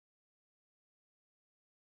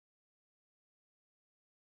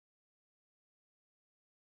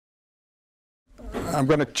I'm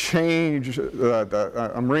going to change,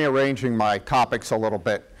 I'm rearranging my topics a little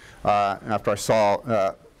bit after I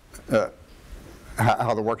saw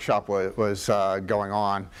how the workshop was going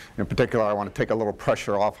on. In particular, I want to take a little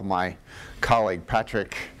pressure off of my colleague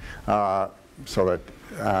Patrick so that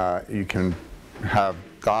you can have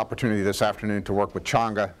the opportunity this afternoon to work with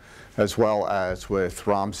Changa as well as with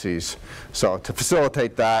Ramses. So to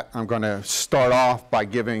facilitate that, I'm going to start off by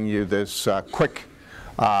giving you this quick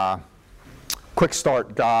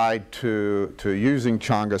start guide to using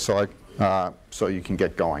Changa so you can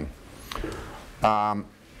get going.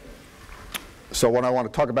 So what I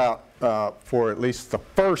want to talk about for at least the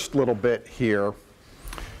first little bit here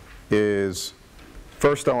is,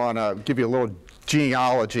 first I want to give you a little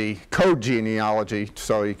genealogy, code genealogy,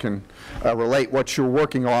 so you can relate what you're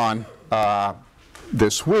working on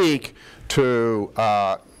this week to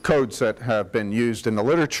codes that have been used in the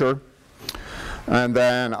literature. And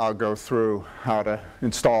then I'll go through how to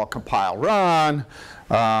install, compile, run,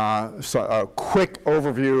 so a quick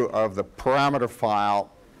overview of the parameter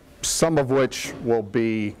file, some of which will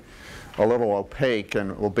be a little opaque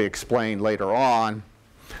and will be explained later on.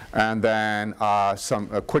 And then a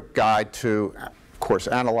quick guide to, of course,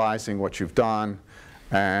 analyzing what you've done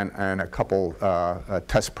and a couple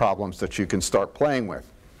test problems that you can start playing with.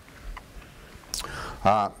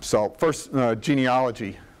 So first,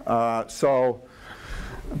 genealogy. So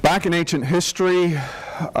back in ancient history,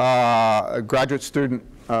 a graduate student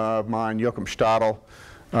of mine, Joachim Stadl,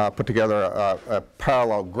 put together a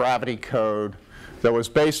parallel gravity code that was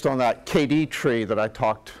based on that KD tree that I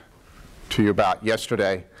talked to you about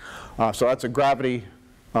yesterday. So that's a gravity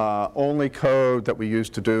only code that we use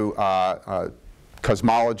to do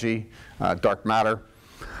cosmology, dark matter.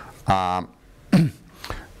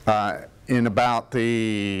 In about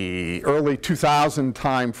the early 2000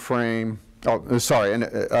 time frame, and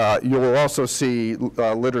you will also see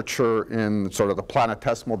literature in sort of the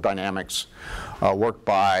planetesimal dynamics work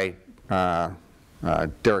by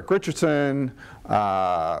Derek Richardson,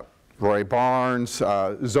 Roy Barnes,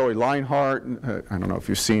 Zoe Leinhardt. I don't know if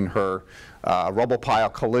you've seen her rubble pile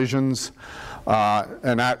collisions.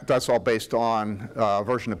 And that's all based on a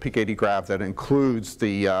version of PKD Grav that includes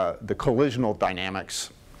the collisional dynamics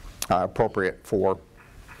appropriate for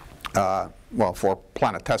for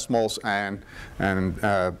planetesimals and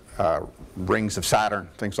rings of Saturn,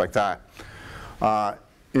 things like that.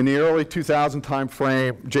 In the early 2000 time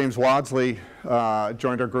frame, James Wadsley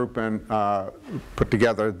joined our group and put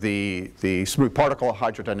together the smooth particle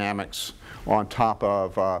hydrodynamics on top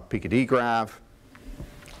of PKD Grav.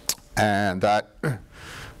 And that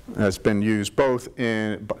has been used both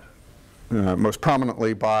in, most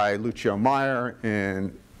prominently by Lucio Meyer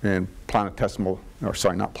in planetesimal, or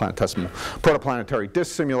sorry, not planetesimal, protoplanetary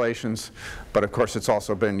disk simulations, but of course it's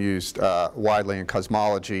also been used widely in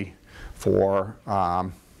cosmology for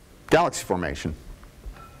galaxy formation.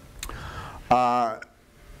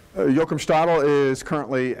 Joachim Stadl is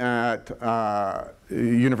currently at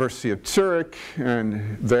University of Zurich,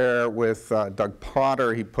 and there with Doug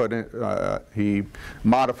Potter, he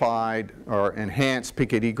modified or enhanced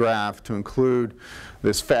PKD Grav to include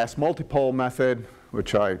this fast multipole method,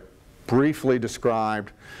 which I briefly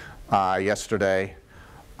described yesterday,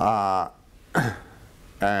 along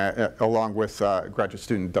with graduate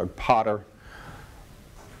student Doug Potter.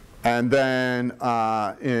 And then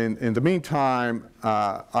in the meantime,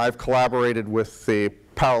 I've collaborated with the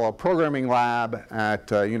Parallel Programming Lab at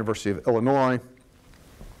University of Illinois,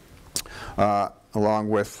 along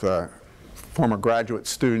with former graduate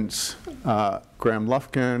students Graham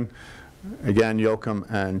Lufkin, again Joachim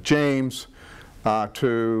and James,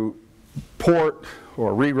 to port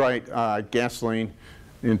or rewrite gasoline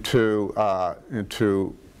into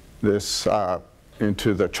this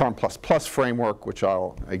into the Charm++ framework, which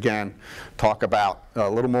I'll again talk about a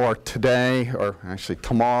little more today, or actually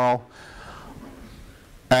tomorrow.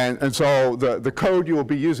 And so the code you will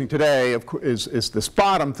be using today is this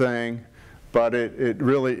bottom thing, but it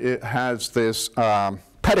really has this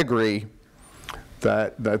pedigree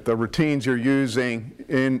that the routines you're using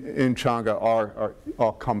in Changa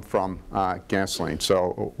all come from gasoline.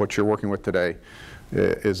 So what you're working with today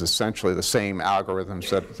is essentially the same algorithms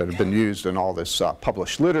that have been used in all this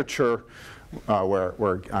published literature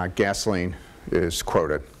where gasoline is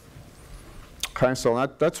quoted. Okay, so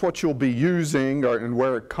that's what you'll be using and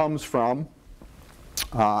where it comes from,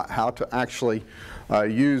 how to actually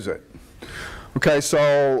use it. Okay,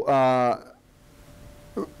 so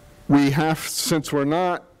we have, since we're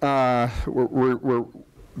not, the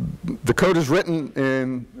code is written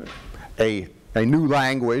in a new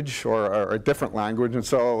language or a different language, and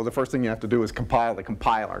so the first thing you have to do is compile the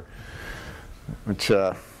compiler. which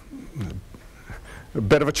a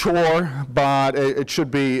bit of a chore, but it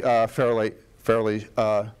should be fairly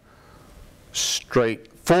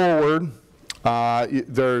straightforward. You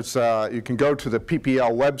can go to the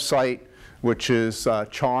PPL website, which is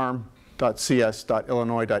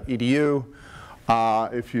charm.cs.illinois.edu.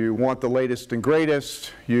 If you want the latest and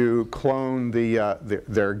greatest, you clone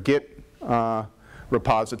their Git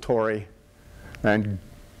repository, and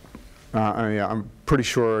yeah, I'm pretty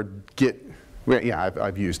sure Git. Well, yeah,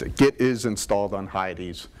 I've used it. Git is installed on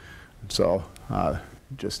HiPACC, so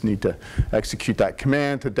just need to execute that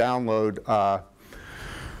command to download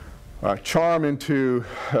charm into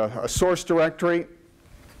a source directory,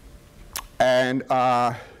 and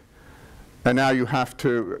now you have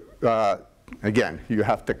to again, you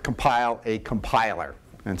have to compile a compiler,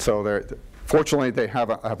 and so fortunately they have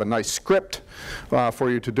a nice script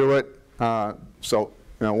for you to do it. So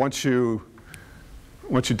once you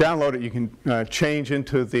download it, you can change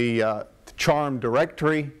into the charm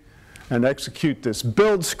directory and execute this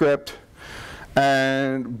build script.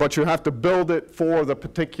 But you have to build it for the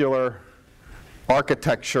particular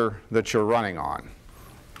architecture that you're running on.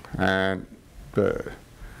 And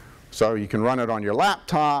so you can run it on your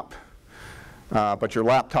laptop, but your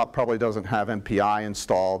laptop probably doesn't have MPI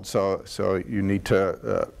installed, so you need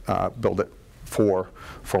to build it for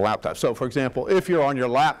laptop. So for example, if you're on your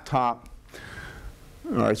laptop,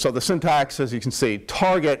 all right, so the syntax, as you can see,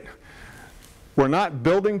 target, we're not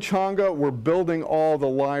building Changa, we're building all the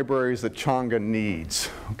libraries that Changa needs,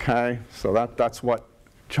 okay? So that's what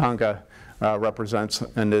Changa represents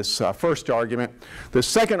in this first argument. The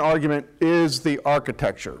second argument is the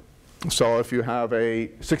architecture. So if you have a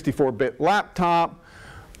 64-bit laptop,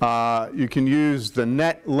 you can use the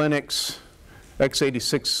Net Linux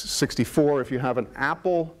x86-64. If you have an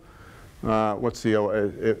Apple,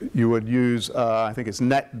 you would use, I think it's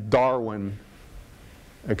Net Darwin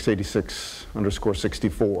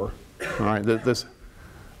x86_64. All right, this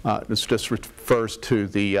just refers to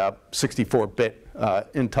the 64-bit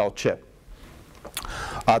Intel chip.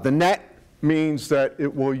 The net means that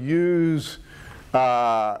it will use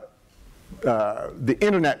the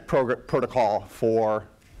internet protocol for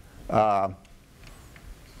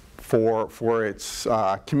its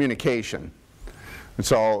communication. And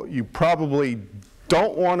so you probably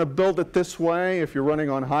don't want to build it this way if you're running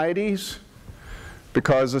on HiPACC,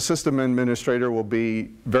 because the system administrator will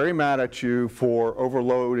be very mad at you for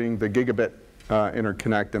overloading the gigabit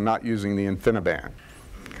interconnect and not using the InfiniBand.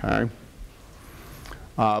 Okay?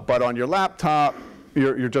 But on your laptop,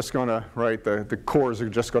 you're just going to, right, the cores are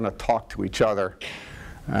just going to talk to each other.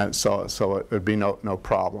 So it would be no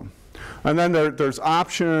problem. And then there's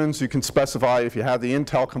options. You can specify, if you have the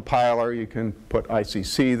Intel compiler, you can put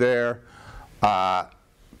ICC there.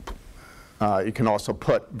 You can also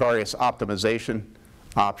put various optimization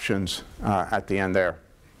options at the end there.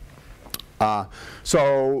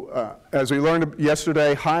 As we learned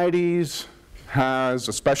yesterday, HiPACC has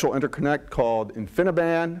a special interconnect called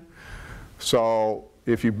InfiniBand. So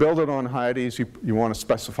if you build it on HiPACC, you want to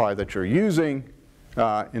specify that you're using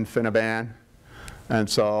InfiniBand. And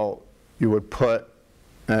so you would put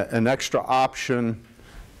an extra option,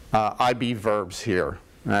 IB verbs here.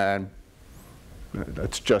 And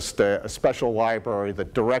that's just a special library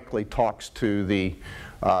that directly talks to the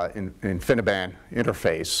InfiniBand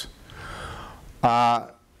interface.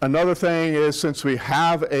 Another thing is, since we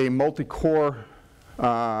have a multi-core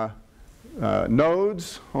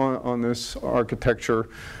nodes on this architecture,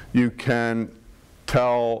 you can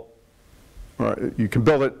build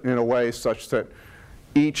it in a way such that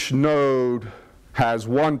each node has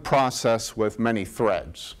one process with many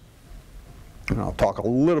threads. And I'll talk a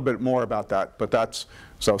little bit more about that, but that's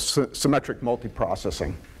symmetric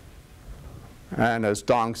multiprocessing. And as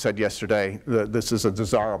Dong said yesterday, this is a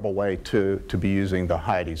desirable way to be using the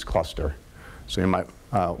HiPACC cluster. So you might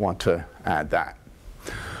want to add that.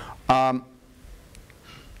 And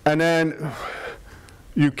then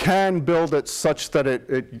you can build it such that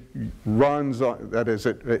it runs, that is,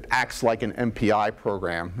 it acts like an MPI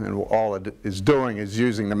program, and all it is doing is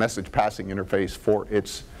using the message passing interface for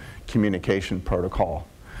its communication protocol.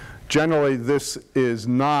 Generally, this is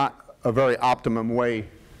not a very optimum way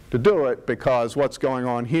to do it, because what's going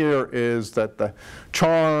on here is that the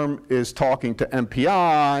charm is talking to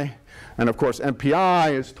MPI, and of course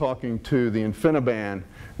MPI is talking to the InfiniBand,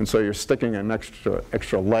 and so you're sticking an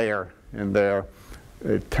extra layer in there.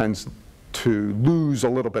 It tends to lose a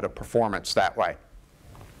little bit of performance that way.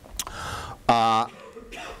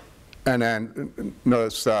 And then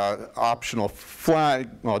notice optional flag.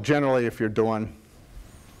 Well, generally if you're doing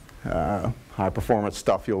high performance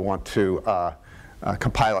stuff, you'll want to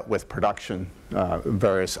compile it with production,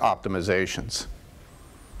 various optimizations.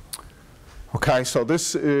 Okay, so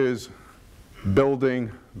this is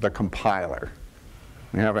building the compiler.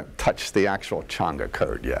 We haven't touched the actual Changa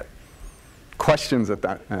code yet. Questions at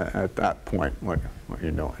that point, what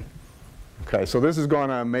you're doing. Okay, so this is going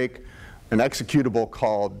to make an executable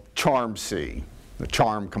called charm-C, the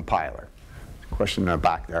charm compiler. Question in the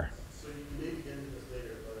back there. So you may get into this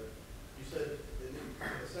later, but you said in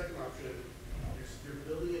the second option, you're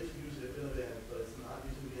building it to use it in InfiniBand, but it's not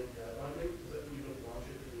using the MPI binding. Does that mean you don't launch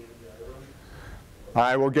it in the MPI run?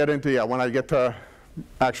 I will get into, yeah, when I get to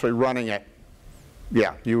actually running it.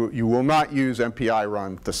 Yeah, you will not use MPI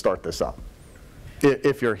run to start this up,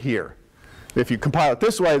 if you're here. If you compile it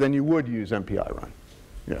this way, then you would use MPI run.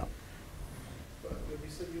 Yeah. But you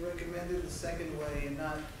said you recommended the second way and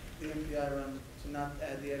not the MPI run, to not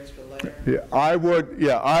add the extra layer?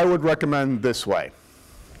 Yeah, I would recommend this way.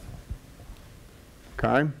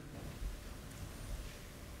 Okay?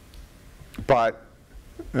 But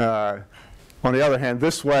on the other hand,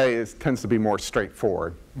 this way tends to be more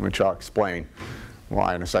straightforward, which I'll explain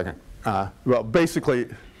why in a second. Well, basically,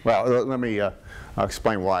 let me I'll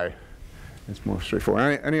explain why it's more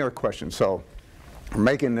straightforward. Any other questions? So I'm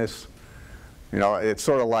making this, it's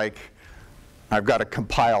sort of like I've got to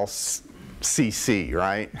compile CC,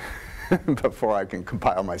 right? Before I can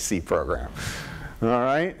compile my C program. All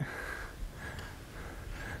right?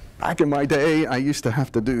 Back in my day, I used to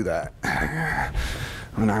have to do that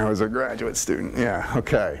when I was a graduate student. Yeah,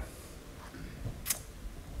 okay.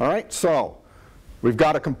 All right, so we've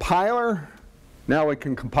got a compiler. Now we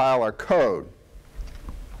can compile our code.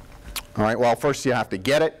 All right, well, first you have to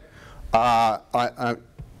get it.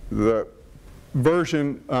 The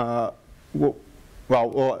version,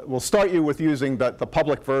 we'll start you with using the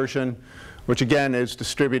public version, which again is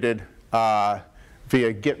distributed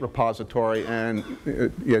via Git repository. And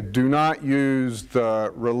do not use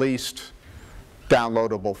the released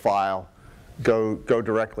downloadable file. Go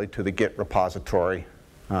directly to the Git repository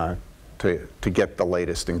to get the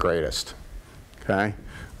latest and greatest. Okay?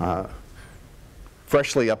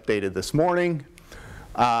 Freshly updated this morning.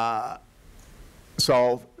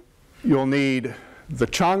 So you'll need the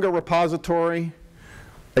Changa repository.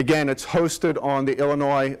 Again, it's hosted on the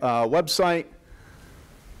Illinois website.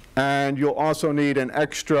 And you'll also need an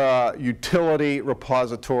extra utility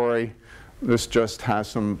repository. This just has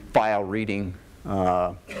some file reading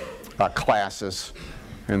classes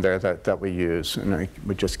in there that we use, and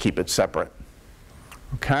we just keep it separate.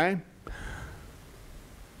 Okay?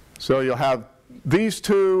 So you'll have these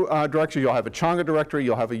two directories. You'll have a Changa directory.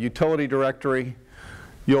 You'll have a utility directory.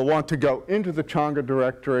 You'll want to go into the Changa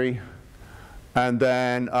directory, and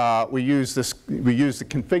then we use the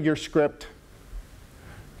configure script.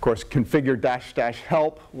 Of course, configure --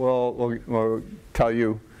 help will tell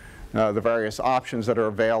you the various options that are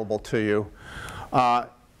available to you.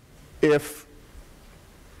 If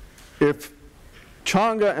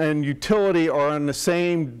Changa and utility are in the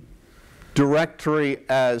same directory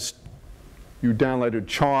as you downloaded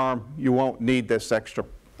charm, you won't need this extra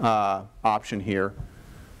option here.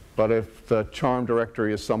 But if the charm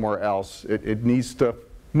directory is somewhere else, it needs to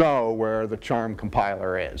know where the charm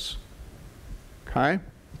compiler is. Okay?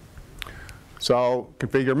 So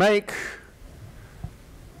configure make,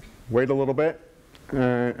 wait a little bit,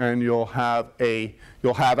 and you'll have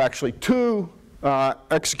actually two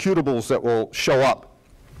executables that will show up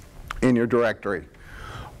in your directory.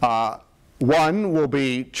 One will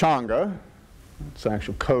be Changa, it's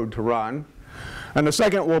actual code to run, and the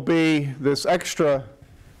second will be this extra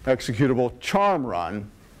executable charm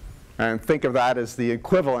run, and think of that as the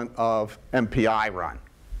equivalent of MPI run.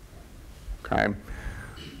 Okay?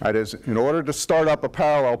 That is, in order to start up a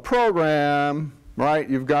parallel program, right,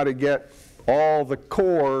 you've got to get all the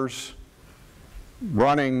cores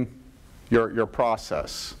running your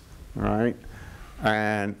process, right?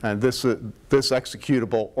 And this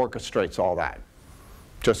executable orchestrates all that,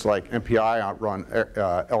 just like MPI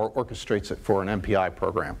orchestrates it for an MPI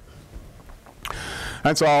program.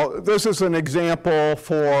 And so this is an example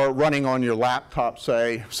for running on your laptop,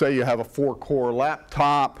 say you have a 4-core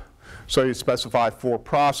laptop. So you specify 4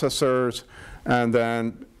 processors, and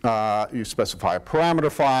then you specify a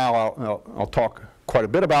parameter file. I'll talk quite a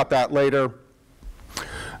bit about that later.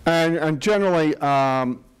 And generally,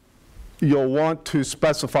 you'll want to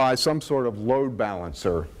specify some sort of load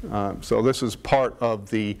balancer. So this is part of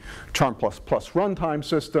the Charm++ runtime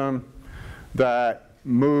system that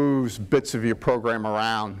moves bits of your program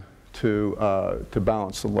around to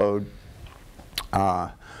balance the load.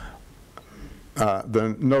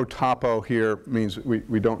 The no topo here means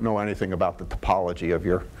we don't know anything about the topology of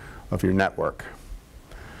your network.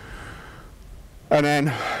 And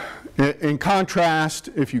then in contrast,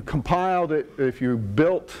 if you compiled it, if you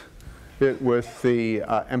built it with the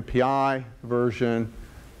MPI version,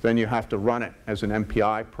 then you have to run it as an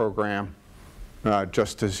MPI program,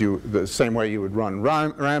 just as the same way you would run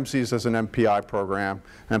Ramses as an MPI program.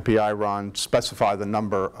 MPI run, specify the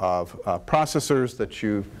number of processors that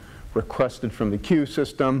you've requested from the queue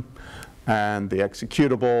system, and the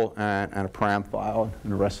executable, and a param file,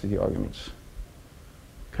 and the rest of the arguments.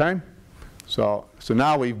 Okay? So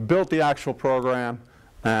now we've built the actual program,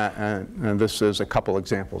 and this is a couple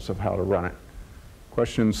examples of how to run it.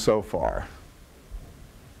 Questions so far?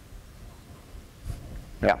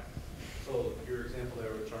 Yeah. So your example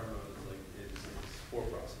there with charm mode is like it's 4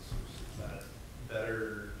 processors. Is that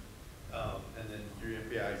better? And then your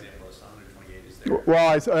MPI example is 128. Is there? Well,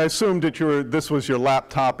 I assumed that this was your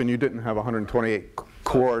laptop and you didn't have 128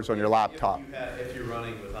 cores on your laptop. If you're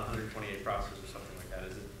running with 128 processors or something like that,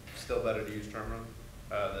 is it still better to use term run?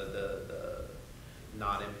 The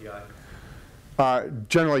not MPI?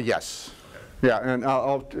 Generally, yes. Okay. Yeah, and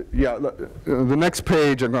the next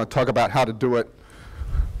page I'm going to talk about how to do it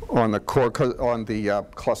on the core, on the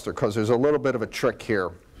cluster, because there's a little bit of a trick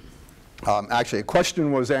here. Actually, a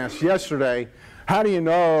question was asked yesterday: how do you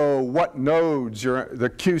know what nodes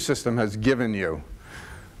the queue system has given you?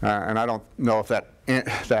 And I don't know if that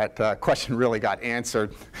question really got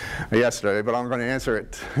answered yesterday, but I'm going to answer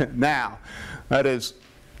it now. That is,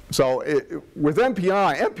 so with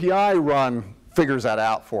MPI run figures that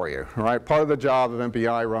out for you. Right? Part of the job of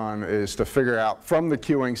MPI run is to figure out from the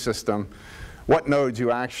queuing system what nodes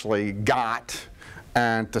you actually got,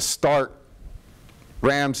 and to start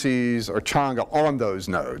Ramses or Changa on those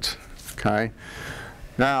nodes. Okay.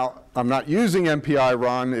 Now, I'm not using MPI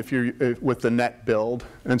run with the net build,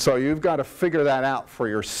 and so you've got to figure that out for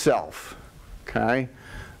yourself. Okay.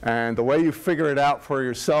 And the way you figure it out for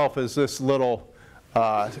yourself is this little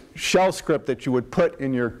shell script that you would put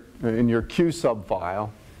in your queue sub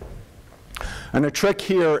file. And the trick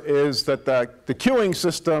here is that the queuing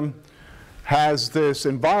system has this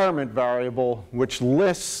environment variable which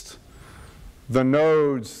lists the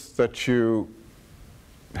nodes that you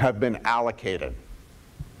have been allocated.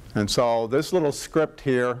 And so this little script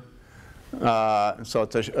here,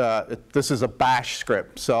 this is a bash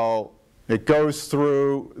script. So it goes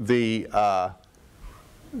through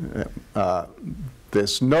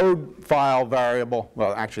this node file variable.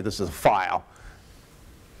 Well, actually, this is a file.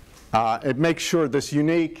 It makes sure this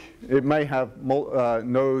unique. It may have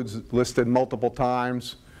nodes listed multiple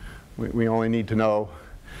times. We only need to know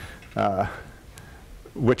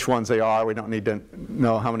which ones they are. We don't need to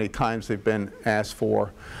know how many times they've been asked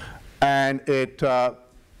for. And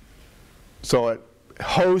so it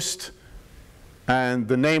hosts and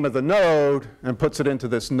the name of the node and puts it into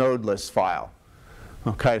this node list file.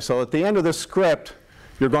 Okay, so at the end of the script,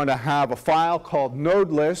 you're going to have a file called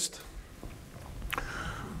node list.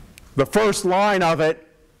 The first line of it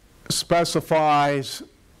specifies,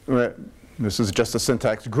 this is just a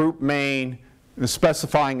syntax, group main, is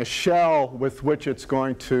specifying a shell with which it's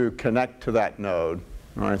going to connect to that node.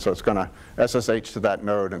 All right, so it's going to SSH to that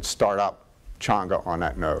node and start up Changa on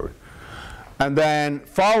that node. And then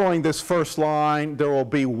following this first line, there will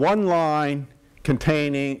be one line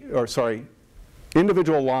containing,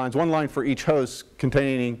 individual lines, one line for each host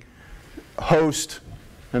containing host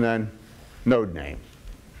and then node name.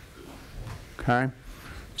 Okay?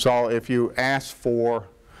 So if you ask for,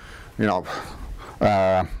 I'm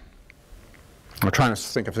trying to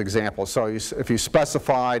think of examples. So if you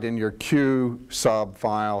specified in your queue sub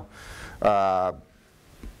file, now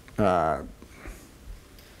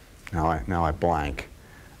I blank.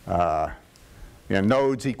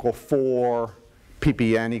 Nodes equal 4,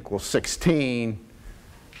 ppn equals 16,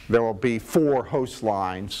 there will be 4 host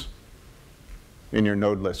lines in your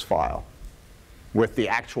node list file with the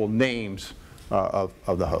actual names of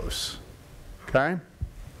the hosts. Okay?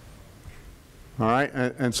 All right,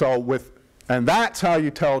 and that's how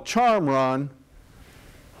you tell charm run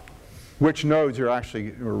which nodes you're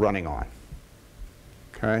actually running on.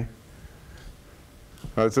 Okay?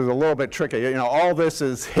 This is a little bit tricky. All this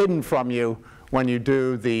is hidden from you when you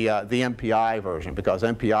do the MPI version, because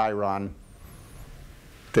MPI run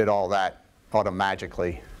did all that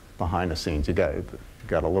automagically behind the scenes. You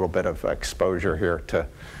got a little bit of exposure here to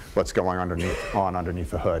what's going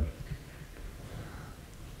underneath the hood.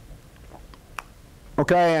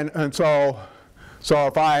 Okay, and so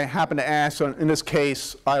if I happen to ask, in this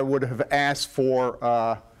case, I would have asked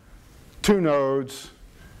for 2 nodes,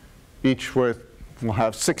 each will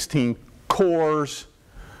have 16 cores,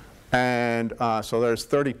 and so there's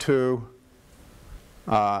 32.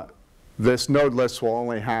 This node list will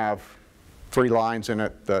only have 3 lines in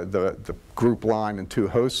it, the group line and 2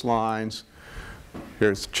 host lines.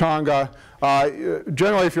 Here's Changa.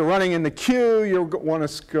 Generally, if you're running in the queue, you're going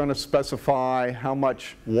to specify how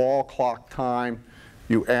much wall clock time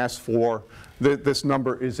you ask for. This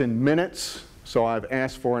number is in minutes, so I've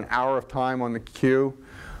asked for an hour of time on the queue.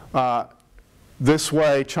 This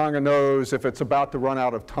way, Changa knows if it's about to run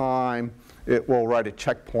out of time, it will write a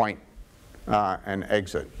checkpoint and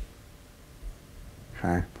exit.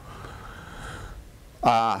 Okay.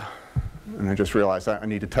 And I just realized I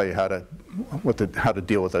need to tell you how to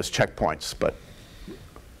deal with those checkpoints, but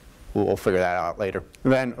we'll figure that out later.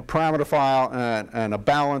 And then a parameter file and a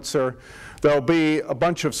balancer. There'll be a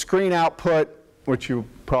bunch of screen output, which you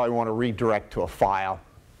probably want to redirect to a file.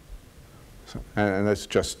 And that's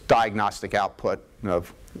just diagnostic output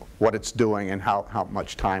of what it's doing and how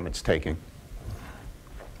much time it's taking.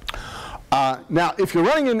 Now, if you're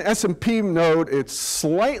running an SMP node, it's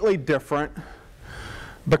slightly different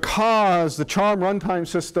because the Charm runtime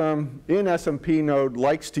system in SMP node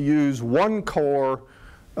likes to use 1 core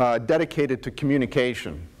dedicated to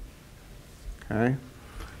communication. Okay?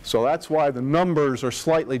 So that's why the numbers are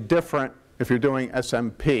slightly different if you're doing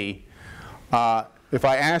SMP. If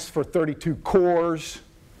I ask for 32 cores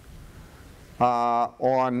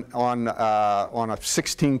on a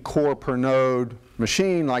 16 core per node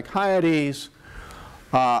machine like Hyades,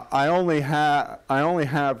 I only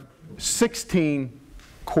have 16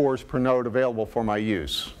 cores per node available for my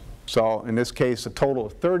use. So in this case, a total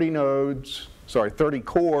of 30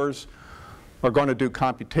 cores are going to do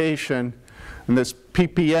computation. And this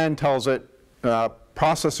PPN tells it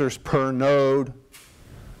processors per node.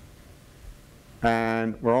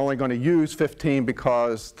 And we're only going to use 15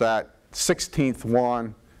 because that 16th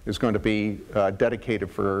one is going to be dedicated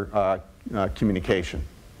for communication.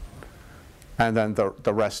 And then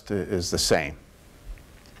the rest is the same.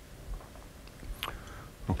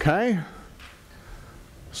 Okay?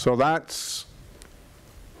 So that's,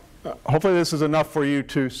 hopefully this is enough for you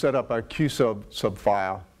to set up a QSub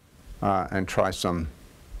file and try some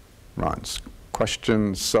runs.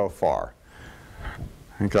 Questions so far?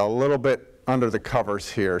 I think a little bit under the covers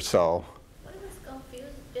here, so. What I was confused,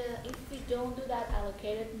 if we don't do that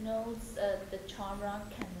allocated nodes, the Charm run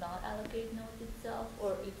cannot allocate nodes itself,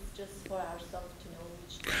 or it's just for ourselves to know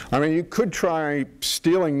which? I mean, you could try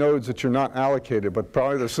stealing nodes that you're not allocated, but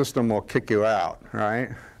probably the system will kick you out, right?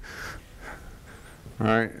 All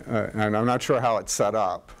right, and I'm not sure how it's set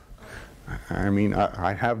up. I mean,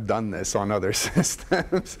 I have done this on other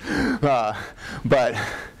systems, but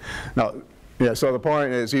no. Yeah. So the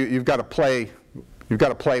point is, you've got to play. You've got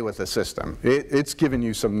to play with the system. It's given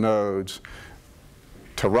you some nodes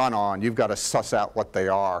to run on. You've got to suss out what they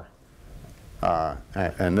are,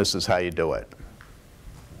 and this is how you do it.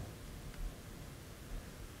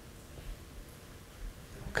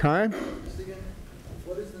 Okay. Again,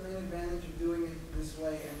 what is the main advantage of doing it this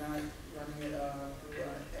way and not running it through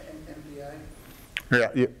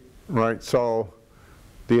MPI? Yeah, right. So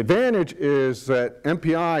the advantage is that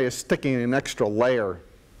MPI is sticking an extra layer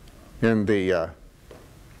in the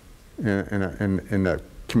in the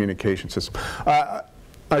communication system.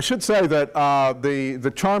 I should say that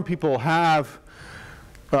the Charm people have.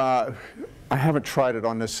 I haven't tried it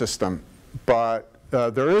on this system, but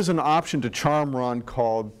there is an option to Charm run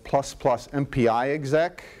called ++ MPI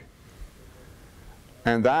exec,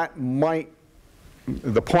 and that might.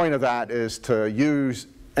 The point of that is to use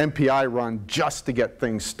MPI run just to get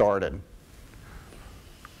things started.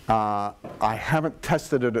 I haven't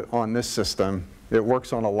tested it on this system. It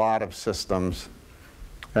works on a lot of systems.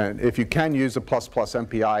 And if you can use a ++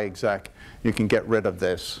 MPI exec, you can get rid of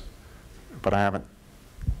this. But I haven't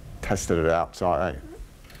tested it out, so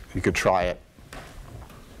you could try it.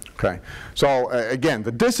 Okay. So again,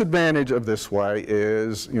 the disadvantage of this way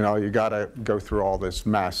is, you got to go through all this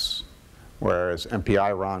mess. Whereas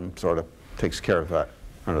MPI run sort of takes care of that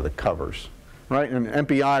under the covers, right? And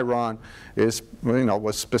MPI run is,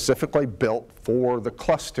 was specifically built for the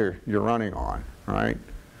cluster you're running on, right?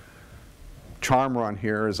 Charm run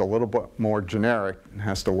here is a little bit more generic and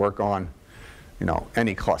has to work on,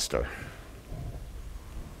 any cluster.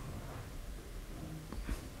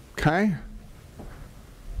 Okay.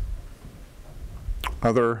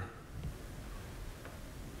 Other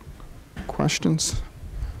questions?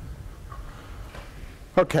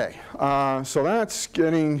 Okay, so that's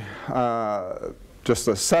getting just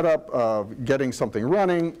a setup of getting something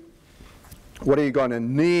running. What are you going to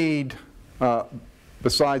need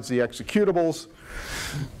besides the executables?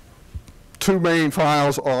 2 main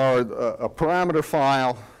files are a parameter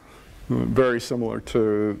file, very similar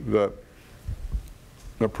to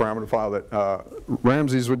the the parameter file that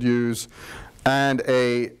Ramses would use, and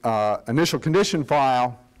a initial condition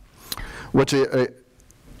file, which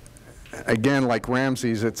again, like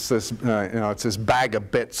Ramses, it's this it's this bag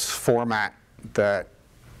of bits format that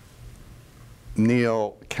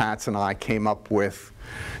Neil Katz and I came up with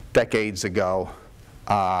decades ago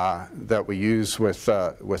that we use with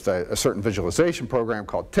a certain visualization program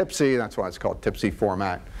called TIPSY. That's why it's called TIPSY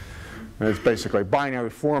format. And it's basically a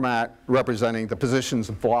binary format representing the positions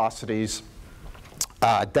and velocities,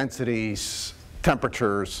 densities,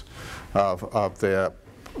 temperatures of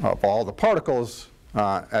all the particles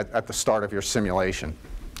at the start of your simulation.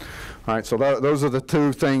 All right, so those are the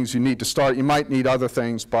two things you need to start. You might need other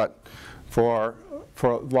things, but for a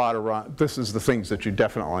lot of this is the things that you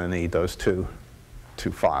definitely need, those two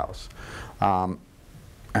files. And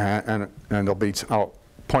there'll be, I'll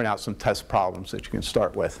point out some test problems that you can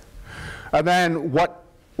start with. And then what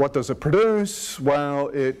does it produce? Well,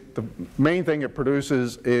 the main thing it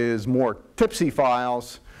produces is more TIPSY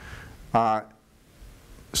files,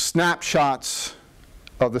 snapshots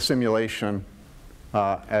of the simulation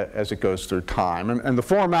as it goes through time. And the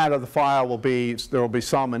format of the file will be, there will be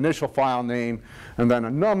some initial file name and then a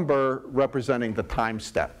number representing the time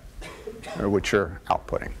step which you're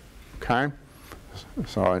outputting. Okay?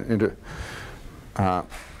 So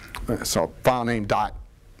file name dot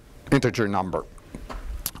integer number.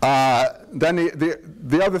 Then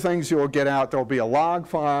the other things you'll get out, there'll be a log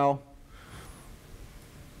file,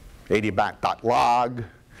 adiabat.log,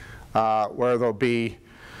 where there'll be,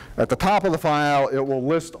 at the top of the file, it will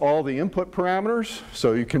list all the input parameters,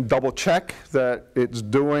 so you can double check that it's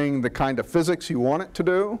doing the kind of physics you want it to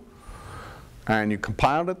do, and you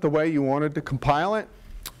compiled it the way you wanted to compile it.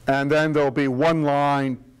 And then there'll be one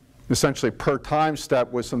line, essentially per time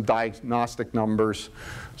step, with some diagnostic numbers,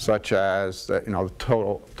 such as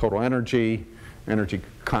total energy, energy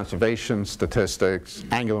conservation statistics,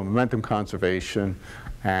 angular momentum conservation,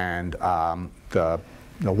 and the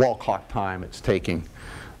wall clock time it's taking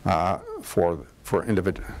for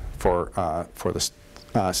the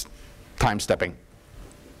time stepping.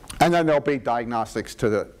 And then there'll be diagnostics to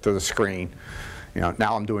the screen.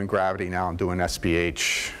 Now I'm doing gravity, now I'm doing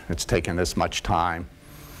SPH. It's taken this much time.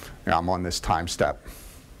 I'm on this time step.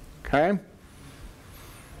 Okay?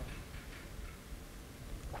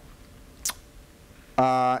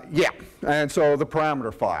 Yeah, and so the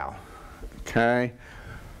parameter file. Okay?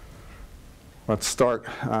 Let's start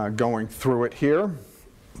going through it here.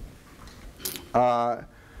 I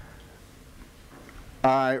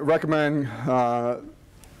recommend,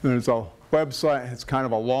 there's a website, it's kind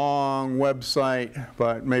of a long website,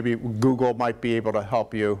 but maybe Google might be able to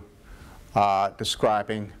help you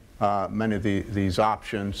describing many of these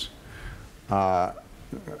options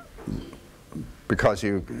because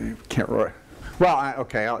you can't really, well,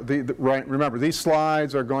 okay, remember these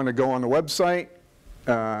slides are going to go on the website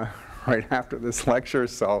right after this lecture,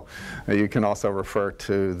 so you can also refer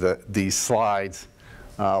to these slides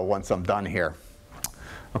once I'm done here.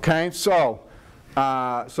 Okay, so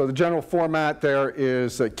the general format there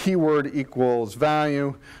is a keyword equals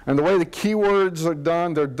value, and the way the keywords are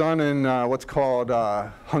done, they're done in what's called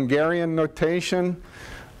Hungarian notation.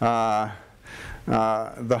 The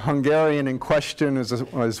Hungarian in question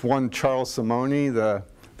is one Charles Simoni,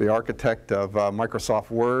 the architect of Microsoft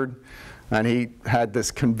Word, and he had this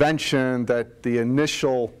convention that the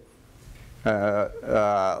initial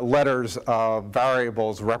letters of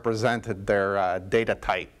variables represented their data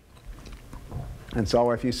type. And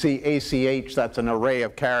so if you see ACH, that's an array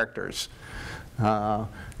of characters.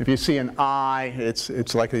 If you see an I,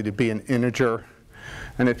 it's likely to be an integer.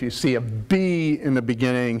 And if you see a B in the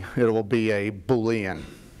beginning, it will be a Boolean.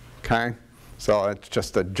 Okay? So it's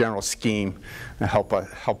just a general scheme to help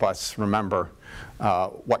us remember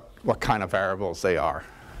what kind of variables they are.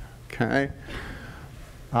 Okay?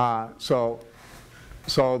 So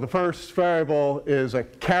the first variable is a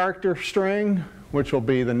character string, which will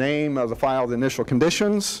be the name of the file, the initial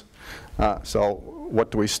conditions. So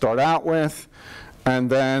what do we start out with? And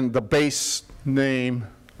then the base name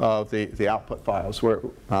of the output files.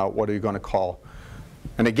 What are you going to call?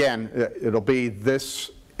 And again, it'll be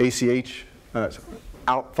this ACH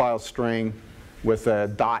out file string with a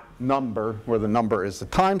dot number, where the number is the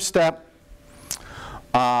time step.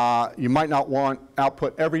 You might not want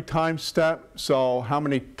output every time step, so how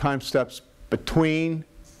many time steps between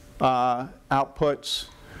outputs?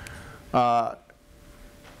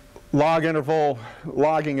 Log interval,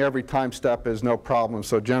 logging every time step is no problem,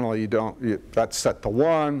 so generally that's set to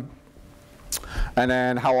 1. And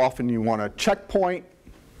then how often you want a checkpoint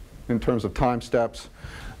in terms of time steps.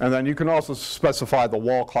 And then you can also specify the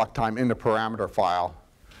wall clock time in the parameter file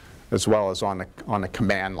as well as on the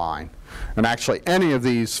command line. And actually, any of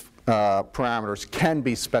these parameters can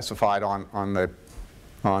be specified on the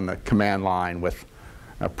command line with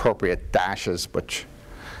appropriate dashes, which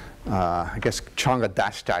I guess Changa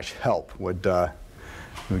 -- help would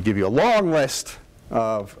give you a long list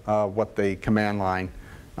of what the command line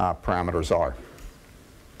parameters are.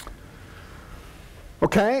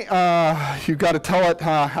 Okay, you've got to tell it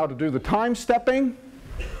how to do the time stepping.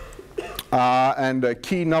 And the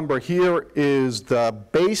key number here is the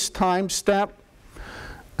base time step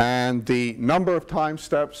and the number of time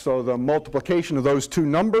steps. So the multiplication of those two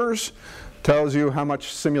numbers tells you how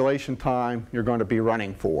much simulation time you're going to be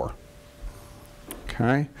running for.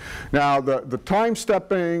 Okay. Now the time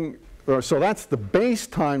stepping, so that's the base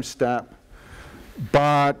time step,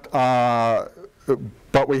 but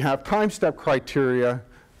we have time step criteria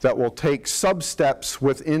that will take sub-steps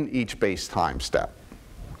within each base time step.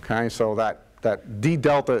 Okay, so that d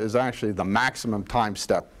delta is actually the maximum time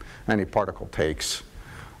step any particle takes.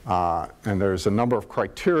 And there's a number of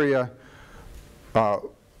criteria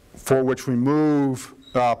for which we move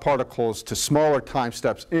particles to smaller time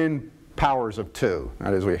steps in powers of 2.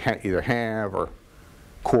 That is, we either halve or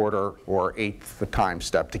quarter or eighth the time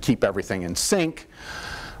step to keep everything in sync.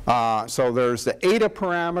 So there's the eta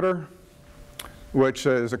parameter, which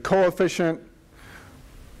is a coefficient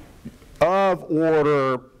of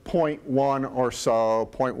order 0.1 or so,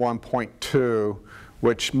 0.1, 0.2,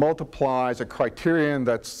 which multiplies a criterion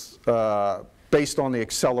that's based on the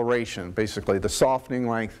acceleration, basically the softening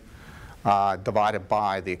length divided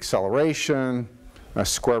by the acceleration. A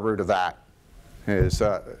square root of that is,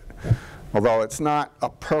 although it's not a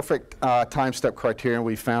perfect time step criterion,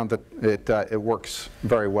 we found that it works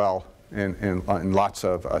very well in lots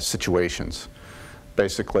of situations.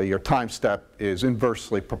 Basically, your time step is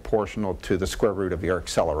inversely proportional to the square root of your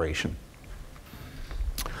acceleration.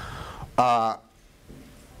 And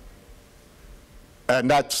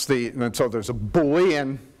so there's a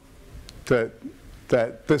Boolean that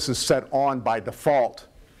this is set on by default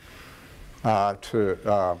that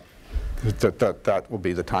will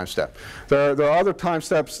be the time step. There are other time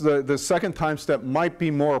steps. The second time step might be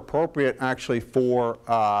more appropriate actually for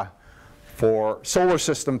solar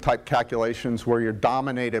system type calculations where you're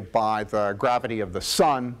dominated by the gravity of the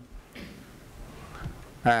sun.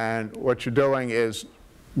 And what you're doing is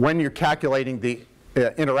when you're calculating the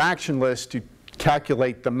interaction list, you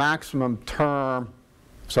calculate the maximum term,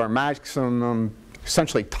 maximum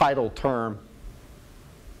essentially tidal term.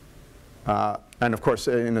 And of course,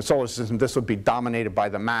 in the solar system, this would be dominated by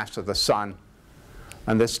the mass of the sun.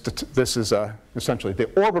 And this is essentially the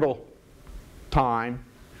orbital time,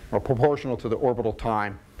 or proportional to the orbital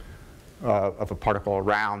time of a particle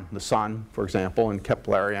around the sun, for example, in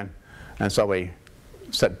Keplerian. And so we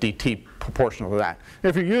set dt proportional to that.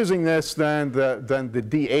 If you're using this, then the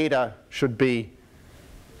d eta should be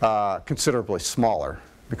considerably smaller,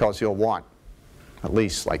 because you'll want at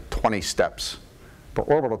least like 20 steps per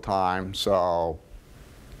orbital time. So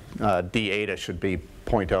d eta should be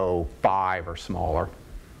 0.05 or smaller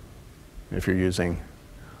if you're using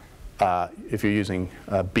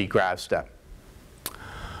B grav step.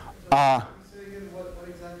 Say again what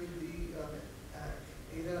exactly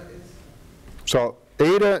the eta is? So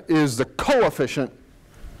eta is the coefficient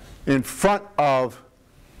in front of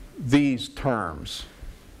these terms.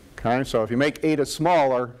 Okay, so if you make eta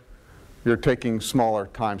smaller, you're taking smaller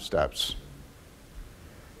time steps.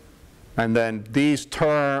 And then these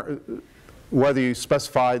terms, whether you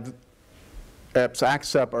specify AstroComputing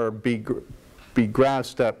step or B grav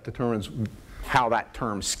step, determines how that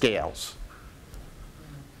term scales.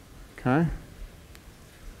 Okay?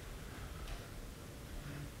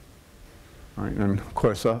 All right, and of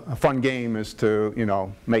course, a fun game is to,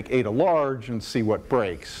 make eta large and see what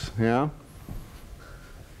breaks. Yeah.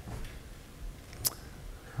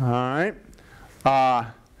 All right.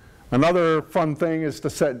 Another fun thing is to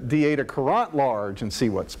set d eta Courant large and see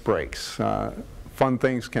what breaks. Fun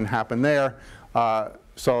things can happen there.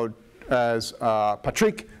 So as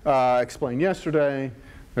Patrick explained yesterday,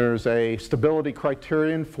 there's a stability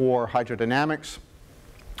criterion for hydrodynamics.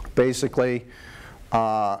 Basically,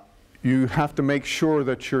 you have to make sure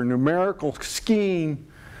that your numerical scheme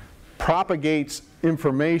propagates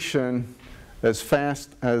information as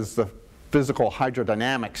fast as the physical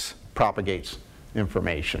hydrodynamics propagates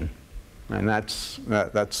information. And that's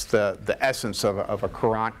the essence of a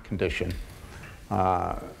Courant condition.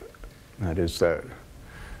 That is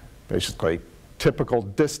basically typical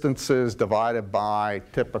distances divided by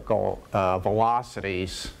typical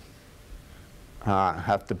velocities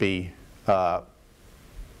have to be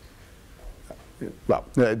well,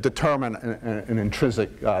 determine an intrinsic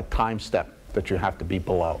time step that you have to be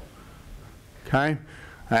below. Okay?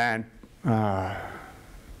 And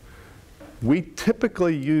we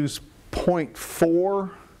typically use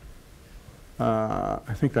 0.4.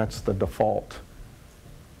 I think that's the default.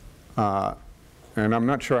 And I'm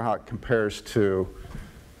not sure how it compares to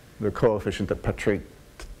the coefficient that Patrick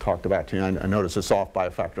talked about to you. I noticed it's off by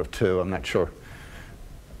a factor of 2. I'm not sure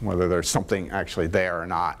whether there's something actually there or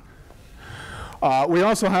not. We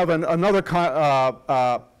also have another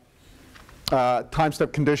time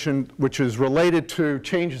step condition which is related to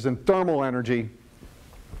changes in thermal energy,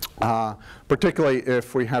 particularly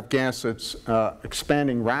if we have gas that's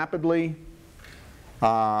expanding rapidly.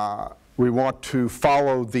 We want to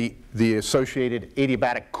follow the associated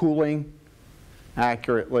adiabatic cooling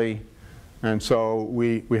accurately, and so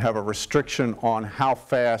we have a restriction on how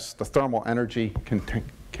fast the thermal energy can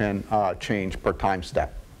change per time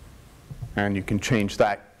step. And you can change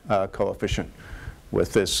that coefficient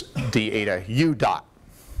with this d eta u dot.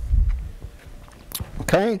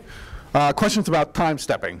 Okay? Questions about time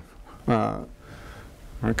stepping?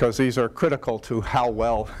 Because these are critical to how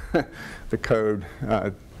well the code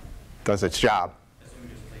does its job. I assume it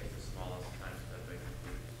just takes the smallest time step it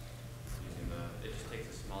computes using it just takes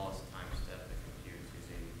the smallest time step it computes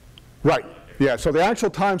using. Right. Yeah. So the actual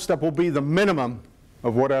time step will be the minimum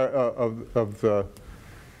of what of the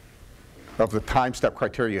time step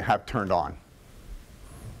criteria you have turned on.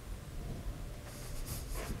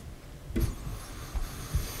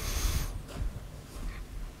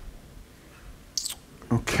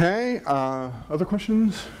 Okay. Other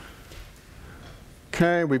questions?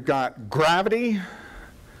 Okay, we've got gravity.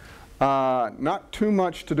 Not too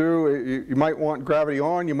much to do. You might want gravity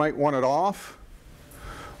on. You might want it off.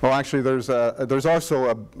 Well, actually, there's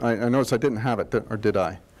also I noticed I didn't have it, or did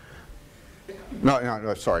I?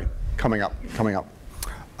 No, sorry. Coming up.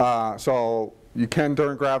 So you can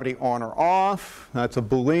turn gravity on or off. That's a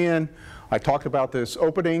Boolean. I talked about this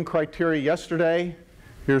opening criteria yesterday.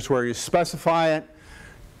 Here's where you specify it.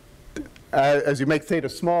 As you make theta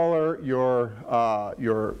smaller,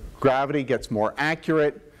 your gravity gets more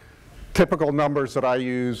accurate. Typical numbers that I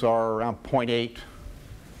use are around 0.8,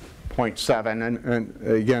 0.7, and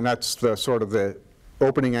again, that's the sort of the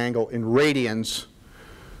opening angle in radians,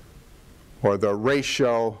 or the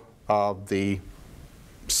ratio of the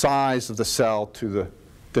size of the cell to the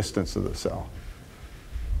distance of the cell.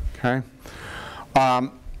 Okay.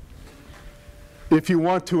 If you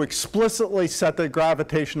want to explicitly set the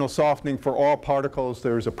gravitational softening for all particles,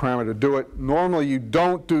 there's a parameter to do it. Normally you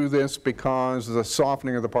don't do this because the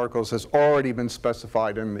softening of the particles has already been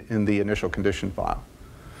specified in the initial condition file.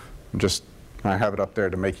 I have it up there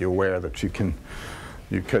to make you aware that you could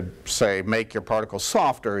say make your particles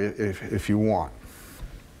softer if you want.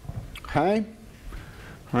 Okay?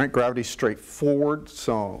 All right, gravity's straightforward,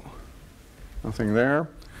 so nothing there.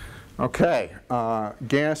 Okay,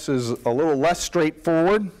 gas is a little less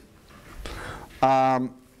straightforward. Tons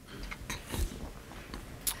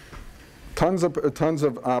of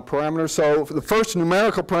parameters. So the first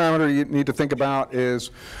numerical parameter you need to think about is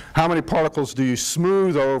how many particles do you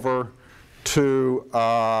smooth over to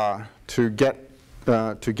get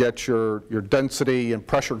your density and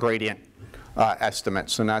pressure gradient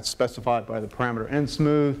estimates, and that's specified by the parameter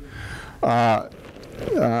nsmooth.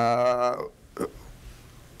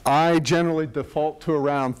 I generally default to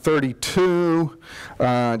around 32.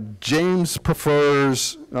 James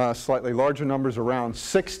prefers slightly larger numbers, around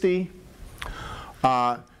 60.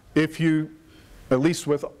 If you, at least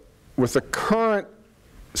with the current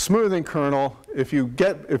smoothing kernel, if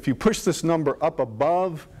you push this number up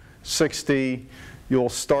above 60, you'll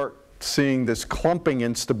start seeing this clumping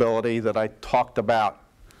instability that I talked about.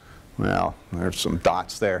 Well, there's some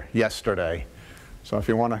dots there yesterday. So if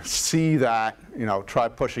you want to see that, try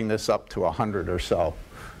pushing this up to 100 or so.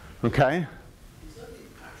 Okay? Is that the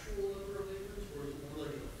actual number of neighbors, or is it more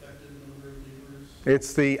like an effective number of neighbors?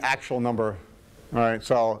 It's the actual number. All right,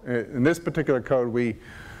 so in this particular code, we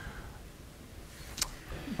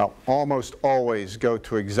almost always go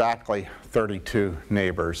to exactly 32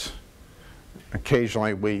 neighbors.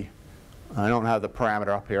 Occasionally, I don't have the parameter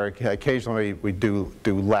up here. Occasionally, we do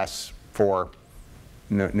less for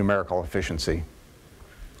numerical efficiency.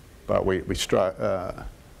 But we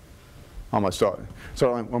almost so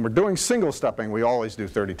when we're doing single stepping, we always do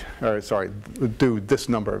do this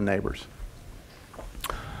number of neighbors.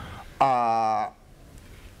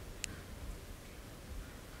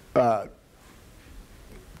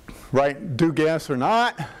 Right, do gas or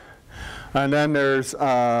not, and then there's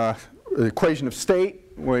the equation of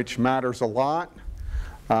state, which matters a lot.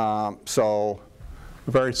 So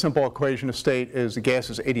a very simple equation of state is the gas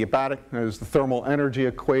is adiabatic, as the thermal energy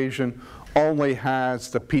equation only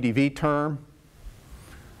has the PDV term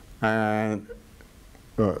and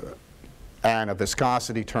a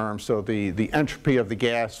viscosity term, so the entropy of the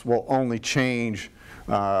gas will only change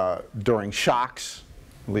during shocks,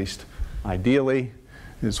 at least ideally,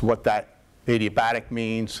 is what that adiabatic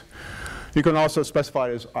means. You can also specify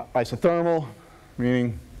it as isothermal,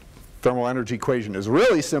 meaning thermal energy equation is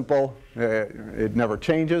really simple. It never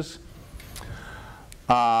changes.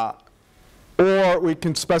 Or we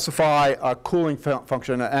can specify a cooling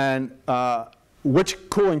function, and which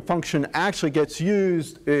cooling function actually gets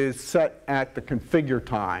used is set at the configure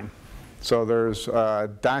time. So there's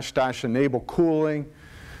 -- enable cooling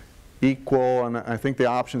equal, and I think the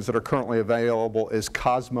options that are currently available is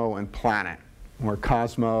Cosmo and Planet, where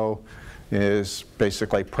Cosmo is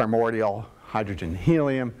basically primordial hydrogen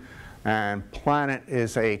helium, and Planet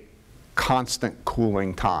is a constant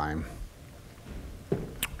cooling time.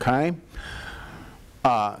 Okay?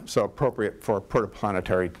 So appropriate for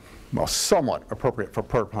protoplanetary, well, somewhat appropriate for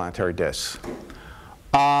protoplanetary disks.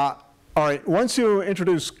 All right, once you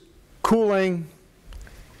introduce cooling,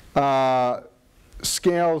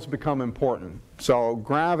 scales become important. So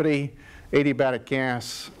gravity, adiabatic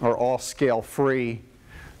gas are all scale-free,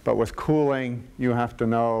 but with cooling, you have to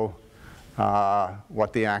know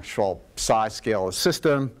what the actual size scale of the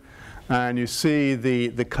system. And you see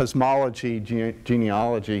the cosmology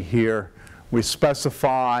genealogy here. We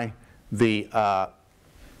specify the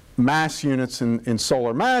mass units in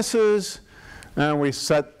solar masses, and we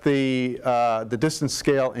set the distance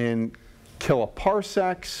scale in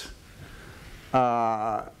kiloparsecs.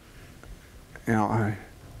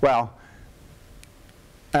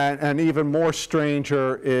 And even more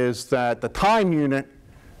stranger is that the time unit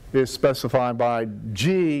is specified by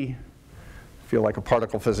G. I feel like a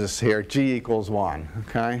particle physicist here. G equals 1.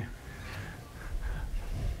 Okay.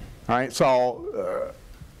 All right. So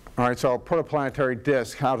protoplanetary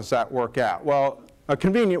disk. How does that work out? Well, a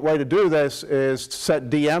convenient way to do this is to set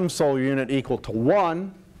dm solar unit equal to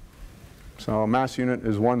 1. So mass unit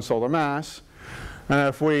is 1 solar mass. And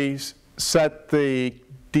if we set the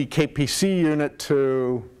dkpc unit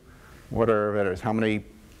to whatever it is, how many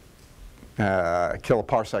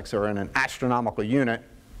kiloparsecs are in an astronomical unit,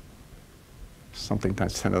 something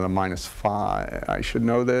times 10 to the minus 5. I should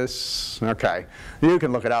know this. Okay, you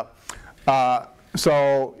can look it up.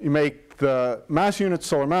 So you make the mass unit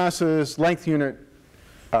solar masses, length unit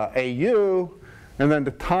AU, and then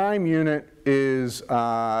the time unit is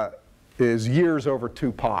years over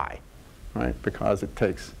 2 pi, right? Because it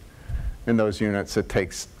takes, in those units, it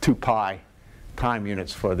takes 2 pi time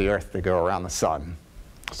units for the Earth to go around the sun.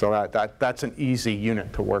 So that's an easy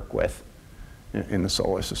unit to work with in the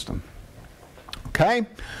solar system. Okay,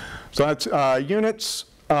 so that's units.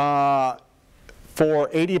 For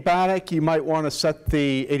adiabatic, you might want to set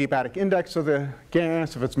the adiabatic index of the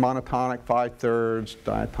gas. If it's monotonic, 5/3,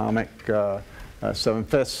 diatomic,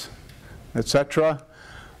 7/5, etc.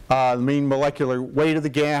 The mean molecular weight of the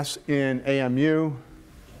gas in AMU.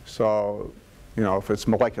 So, if it's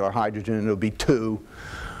molecular hydrogen, it'll be 2.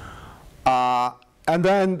 And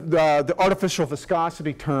then the artificial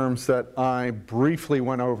viscosity terms that I briefly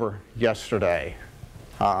went over yesterday.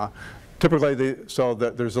 Typically,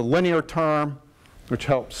 there's a linear term, which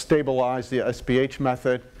helps stabilize the SPH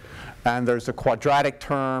method, and there's a quadratic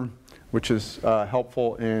term, which is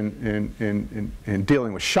helpful in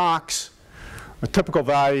dealing with shocks. The typical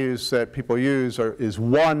values that people use is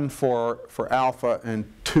 1 for alpha and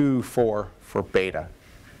 2 for beta.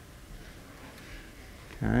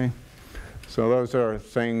 Okay, so those are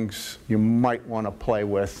things you might want to play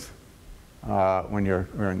with when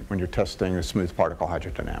you're testing the smooth particle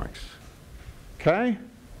hydrodynamics. Okay.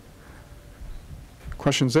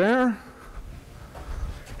 Questions there?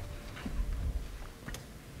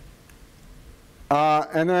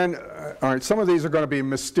 And then, all right, some of these are going to be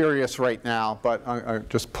mysterious right now, but I'm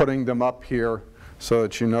just putting them up here so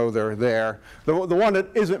that you know they're there. The one that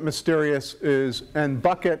isn't mysterious is N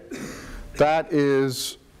bucket. That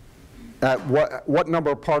is at what number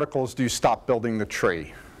of particles do you stop building the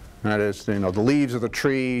tree? That is, the leaves of the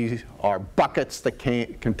tree are buckets that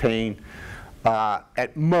contain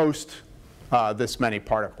at most this many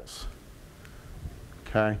particles.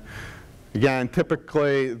 Okay. Again,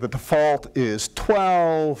 typically the default is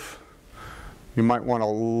 12. You might want to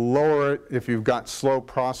lower it if you've got slow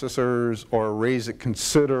processors, or raise it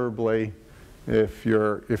considerably if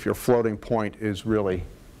your floating point is really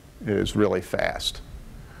fast.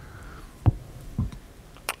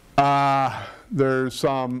 There's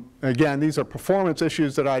some, again, these are performance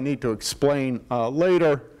issues that I need to explain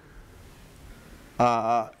later.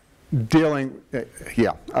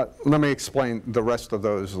 let me explain the rest of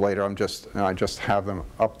those later. I just have them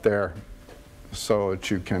up there so that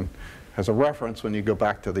you can, as a reference when you go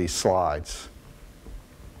back to these slides.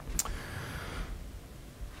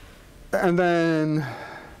 And then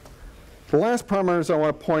the last parameters I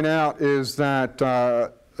want to point out is that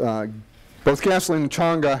both Gasoline and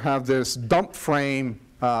Changa have this dump frame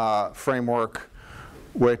framework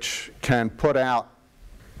which can put out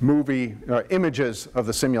images of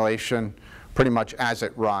the simulation pretty much as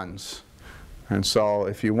it runs. And so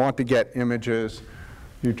if you want to get images,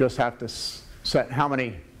 you just have to set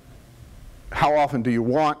how often do you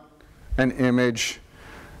want an image,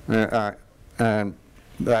 and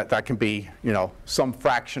that can be, some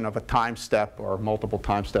fraction of a time step or multiple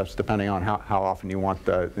time steps depending on how often you want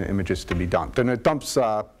the images to be dumped. And it dumps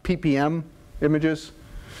ppm images,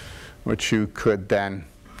 which you could then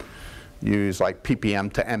use like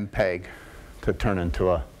ppm to MPEG to turn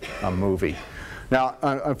into a movie. Now,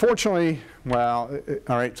 unfortunately, all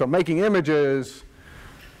right, so making images,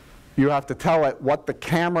 you have to tell it what the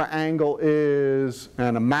camera angle is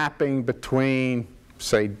and a mapping between,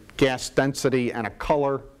 say, gas density and a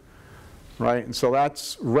color, right? And so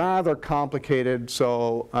that's rather complicated,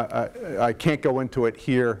 so I can't go into it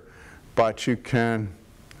here, but you can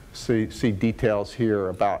see details here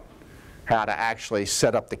about how to actually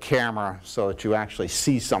set up the camera so that you actually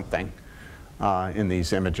see something in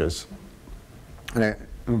these images. And it's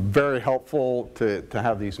very helpful to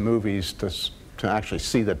have these movies to actually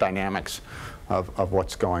see the dynamics of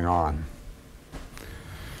what's going on.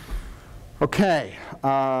 Okay.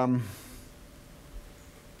 All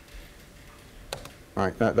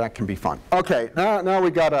right, that can be fun. Okay, now we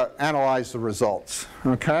got to analyze the results.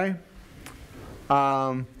 Okay.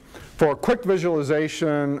 For a quick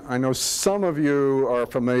visualization, I know some of you are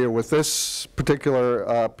familiar with this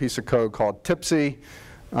particular piece of code called TIPSY,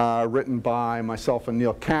 written by myself and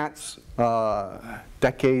Neil Katz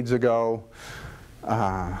decades ago.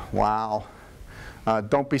 Wow.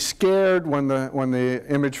 Don't be scared when the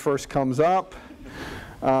image first comes up.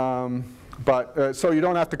 So you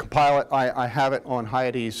don't have to compile it. I have it on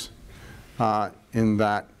Hyades in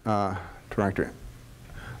that directory.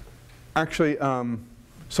 Actually,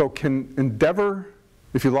 so can Endeavor,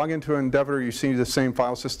 if you log into Endeavor, you see the same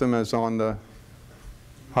file system as on the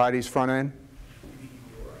Hyades front end?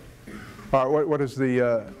 What is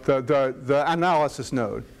the analysis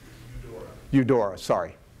node? Eudora,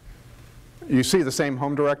 sorry. You see the same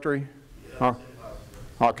home directory? Yeah,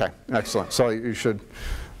 okay, excellent. So you should,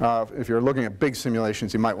 if you're looking at big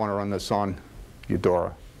simulations, you might want to run this on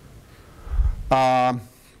Eudora.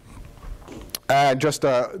 Just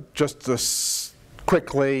to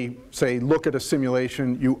quickly say, look at a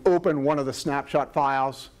simulation. You open one of the snapshot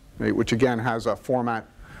files, which again has a format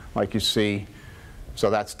like you see. So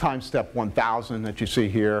that's time step 1000 that you see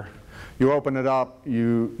here. You open it up,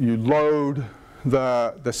 you load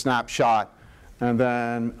the snapshot, and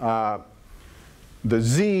then the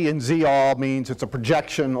Z in Z all means it's a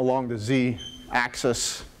projection along the Z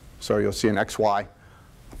axis. So you'll see an XY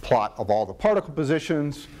plot of all the particle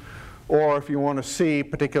positions. Or if you want to see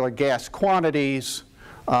particular gas quantities,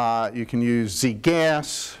 you can use Z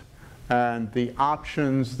gas, and the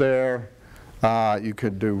options there, you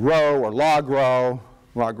could do rho or log rho,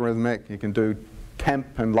 logarithmic. You can do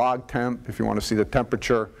temp and log temp if you want to see the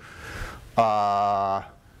temperature. And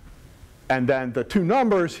then the two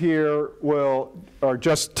numbers here are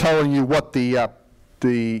just telling you what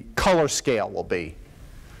the color scale will be.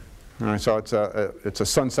 All right, so it's a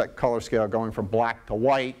sunset color scale going from black to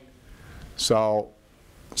white. So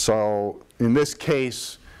in this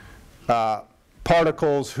case,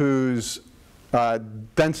 particles whose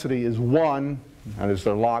density is 1, that is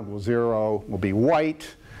their log will 0, will be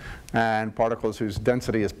white, and particles whose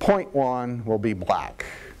density is 0.1 will be black,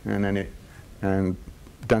 and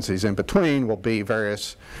densities in between will be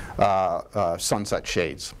various sunset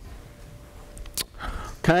shades.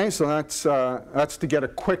 Okay, so that's to get a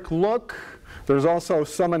quick look. There's also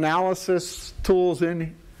some analysis tools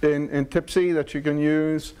in TIPSY that you can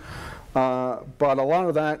use, but a lot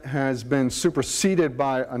of that has been superseded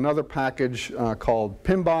by another package called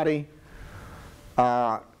PinBody.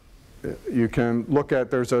 You can look at,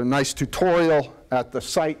 there's a nice tutorial at the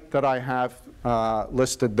site that I have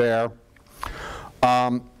listed there.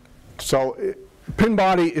 So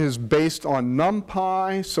PinBody is based on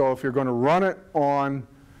NumPy, so if you're going to run it on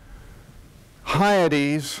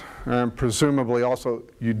Hyades, and presumably also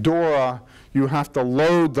Eudora, you have to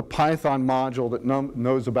load the Python module that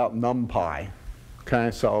knows about NumPy.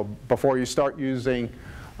 Okay, so before you start using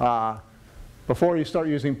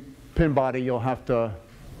PinBody, you'll have to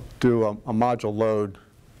do a module load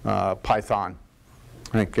Python.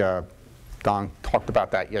 I think Don talked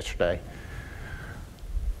about that yesterday.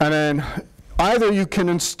 And then either you can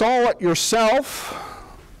install it yourself,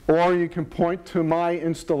 or you can point to my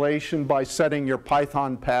installation by setting your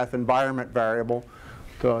Python path environment variable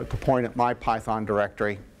to point at my Python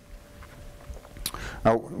directory,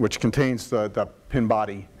 which contains the pin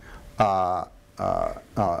body Python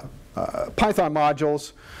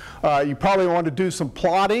modules. You probably want to do some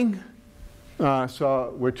plotting,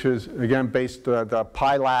 which is, again, based the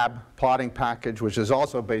PyLab plotting package, which is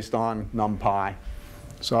also based on NumPy.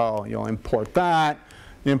 So you'll import that,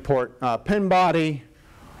 import pin body.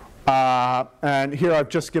 And here I've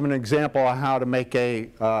just given an example of how to make a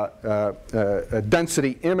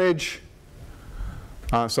density image.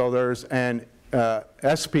 So there's an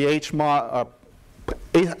SPH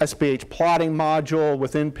plotting module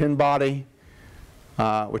within pin body,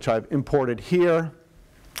 which I've imported here.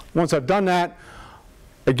 Once I've done that,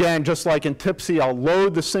 again, just like in TIPSY, I'll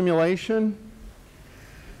load the simulation,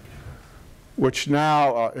 which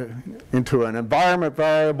now into an environment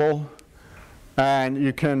variable. And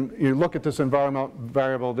you look at this environment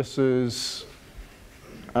variable. This is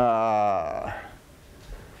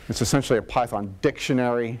it's essentially a Python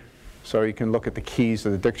dictionary, so you can look at the keys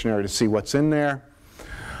of the dictionary to see what's in there.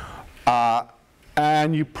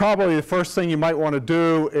 And the first thing you might want to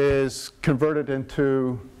do is convert it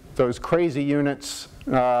into those crazy units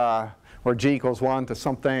where g equals 1 to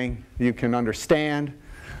something you can understand.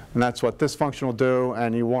 And that's what this function will do.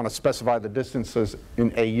 And you want to specify the distances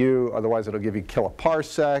in AU, otherwise it'll give you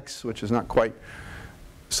kiloparsecs, which is not quite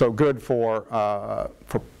so good for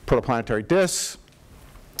protoplanetary disks.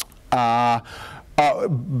 Be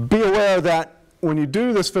aware that when you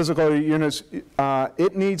do this physical units,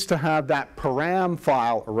 it needs to have that param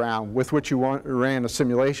file around with which you ran a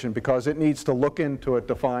simulation, because it needs to look into it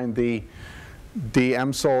to find the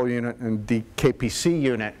MSOL unit and the KPC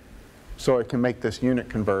unit, so it can make this unit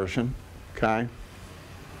conversion. Okay.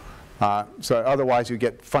 So otherwise you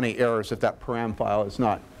get funny errors if that param file is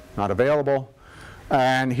not available.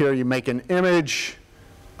 And here you make an image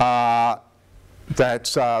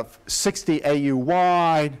that's 60 AU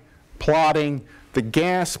wide, plotting the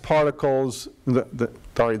gas particles,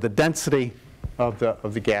 the density of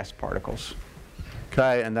the gas particles.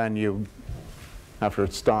 Okay, and then you, after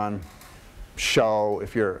it's done, show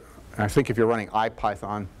I think if you're running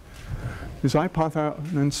IPython. Is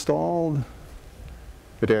IPython installed?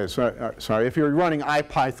 It is. Sorry, if you're running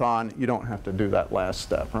IPython, you don't have to do that last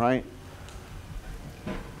step, right?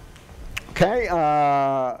 Okay.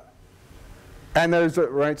 And there's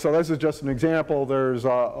so this is just an example. There's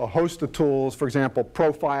a host of tools, for example,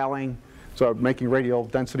 profiling, so making radial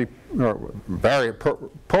density or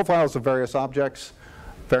profiles of various objects,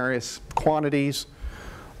 various quantities.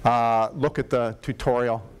 Look at the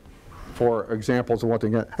tutorial for examples of what they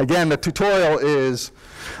get. Again, the tutorial is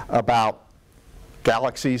about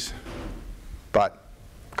galaxies, but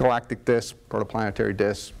galactic disk, protoplanetary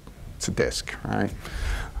disk, it's a disk, right?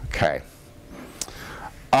 Okay.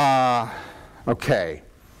 Okay.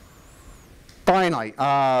 Finally,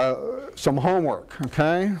 some homework,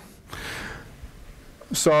 okay?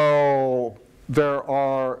 So there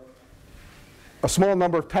are a small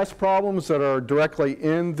number of test problems that are directly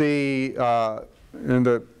in the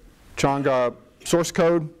Changa source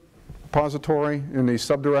code repository in these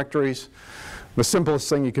subdirectories. The simplest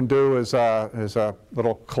thing you can do is a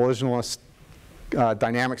little collisionless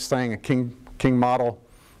dynamics thing, a King model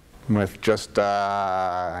with just,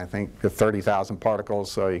 I think, 30,000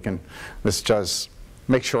 particles, so you can, this just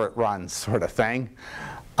make sure it runs sort of thing.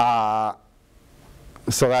 So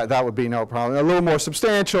that would be no problem. A little more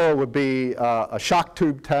substantial would be a shock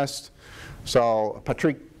tube test. So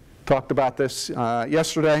Patrick talked about this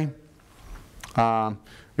yesterday.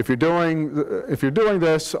 If you're doing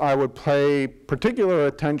this, I would pay particular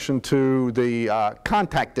attention to the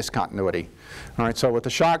contact discontinuity. All right, so with the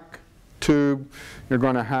shock tube, you're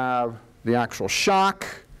going to have the actual shock,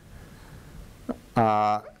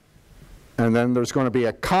 and then there's going to be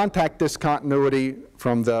a contact discontinuity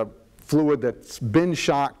from the fluid that's been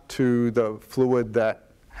shocked to the fluid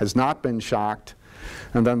that has not been shocked,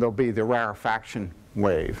 and then there'll be the rarefaction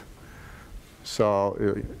wave. So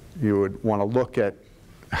you would want to look at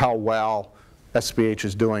how well SPH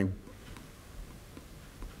is doing,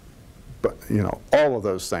 but all of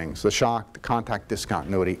those things: the shock, the contact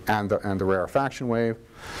discontinuity, and the rarefaction wave.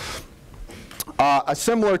 A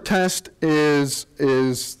similar test is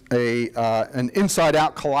an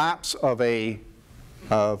inside-out collapse of a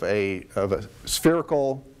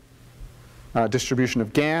spherical distribution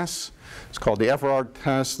of gas. It's called the Everard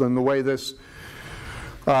test. And the way this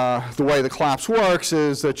the way the collapse works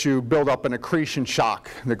is that you build up an accretion shock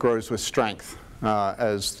that grows with strength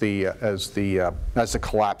as the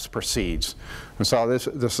collapse proceeds. And so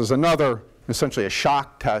this is another, essentially a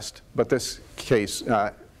shock test, but this case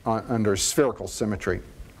under spherical symmetry.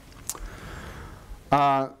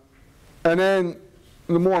 And then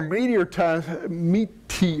the more meteor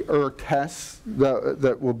tests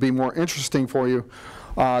that will be more interesting for you.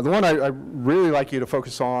 The one I really like you to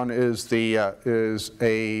focus on is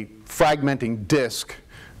a fragmenting disk.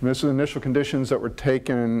 And this is initial conditions that were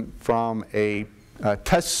taken from a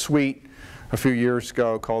test suite a few years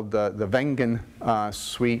ago called the Wengen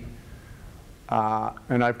suite.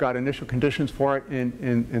 And I've got initial conditions for it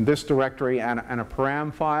in this directory and a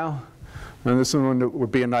param file. And this one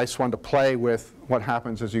would be a nice one to play with what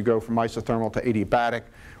happens as you go from isothermal to adiabatic,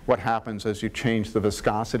 what happens as you change the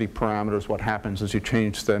viscosity parameters, what happens as you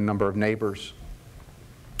change the number of neighbors.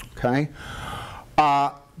 Okay?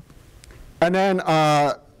 And then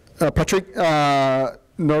Patrick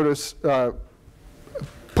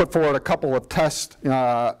put forward a couple of tests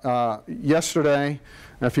yesterday.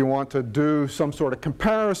 If you want to do some sort of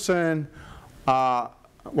comparison, well,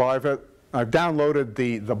 I've downloaded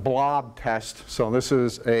the blob test. So this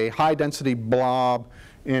is a high density blob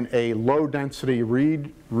in a low density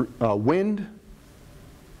wind,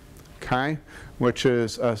 okay, which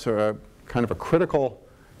is sort of kind of a critical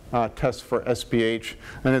test for SPH.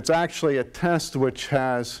 And it's actually a test which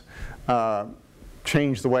has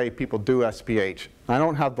changed the way people do SPH. I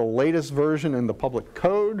don't have the latest version in the public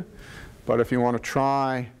code, but if you want to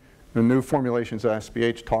try the new formulations of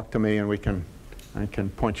SPH, talk to me and I can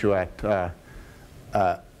point you at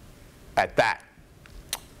that.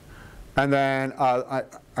 And then I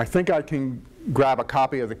think I can grab a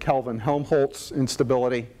copy of the Kelvin-Helmholtz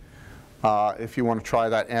instability. If you want to try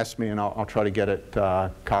that, ask me and I'll try to get it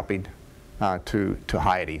copied to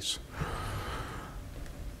Hyades.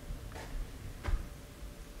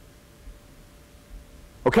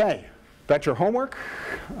 Okay, that's your homework.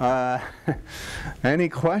 Any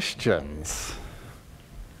questions?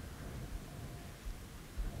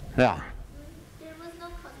 Yeah. There was no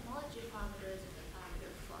cosmology parameters in the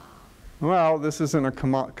parameter file. Well, this isn't a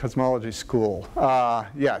cosmology school.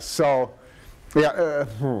 Yes, so, yeah,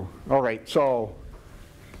 all right, so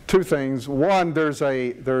two things. One, there's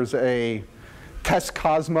a test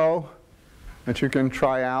Cosmo that you can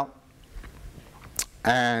try out.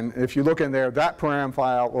 And if you look in there, that param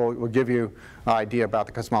file will give you an idea about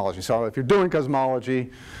the cosmology. So if you're doing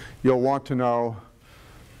cosmology, you'll want to know.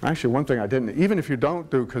 Actually, one thing I didn't, even if you don't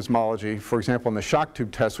do cosmology, for example, in the shock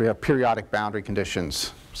tube test, we have periodic boundary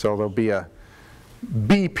conditions. So there'll be a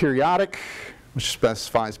B periodic, which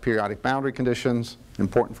specifies periodic boundary conditions,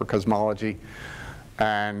 important for cosmology,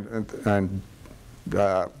 and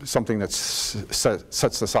something that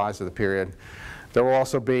sets the size of the period. There will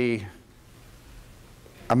also be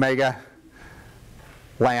omega,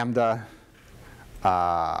 lambda,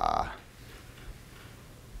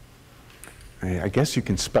 I guess you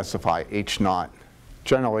can specify H naught.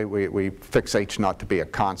 Generally, we fix H naught to be a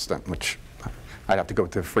constant, which I'd have to go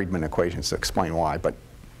to the Friedman equations to explain why. But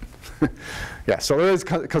yeah, so there is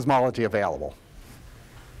cosmology available.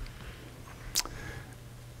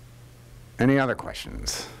 Any other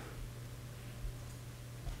questions?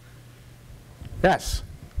 Yes?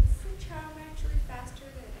 Isn't charm actually faster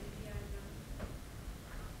than NPI now?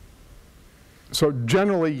 So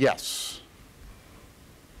generally, yes.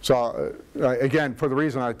 So again, for the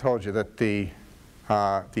reason I told you that the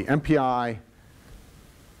MPI,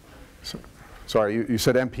 sorry, you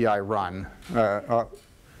said MPI run.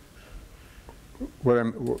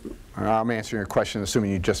 I'm answering your question assuming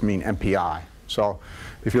you just mean MPI. So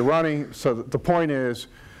if you're running, so the point is,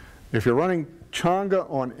 if you're running Changa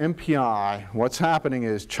on MPI, what's happening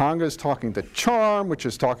is Changa is talking to charm, which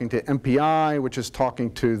is talking to MPI, which is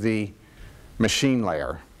talking to the machine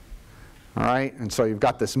layer. All right, and so you've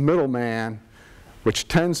got this middleman, which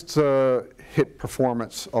tends to hit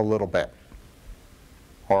performance a little bit,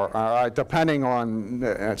 or depending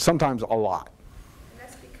on, sometimes a lot. And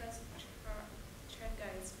that's because Changa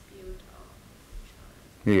is built on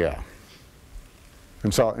charm. Yeah.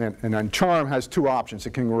 And so, and then charm has two options.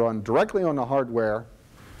 It can run directly on the hardware,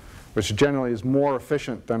 which generally is more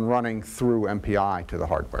efficient than running through MPI to the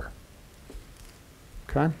hardware.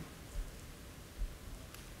 Okay?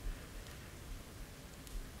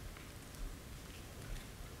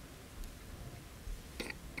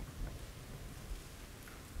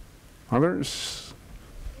 Others?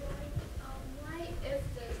 Why, if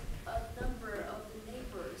the number of the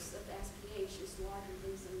neighbors of SPH is larger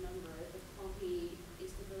than some number, if the quantity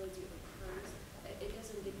instability occurs, it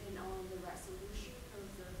doesn't depend on the resolution of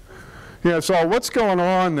Yeah, so what's going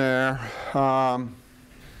on there? Can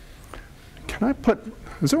I put,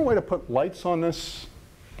 is there a way to put lights on this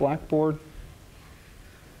blackboard?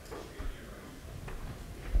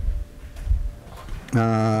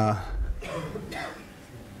 Lower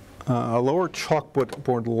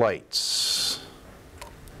chalkboard lights.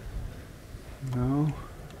 No?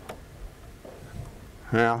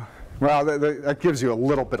 Yeah. Well, that gives you a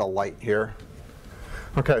little bit of light here.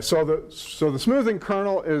 Okay, so the smoothing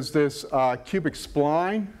kernel is this cubic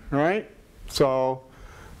spline, right? So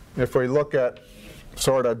if we look at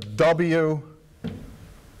sort of W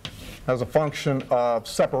as a function of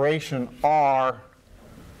separation R,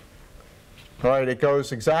 right, it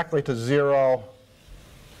goes exactly to 0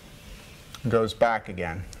 and goes back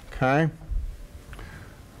again, okay?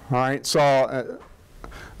 All right, so,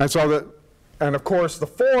 and of course the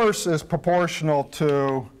force is proportional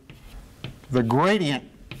to the gradient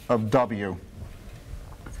of W,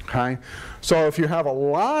 okay? So if you have a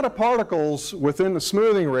lot of particles within the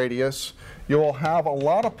smoothing radius, you will have a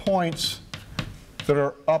lot of points that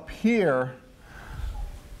are up here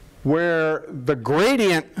where the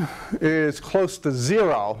gradient is close to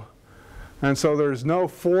 0, and so there's no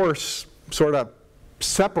force sort of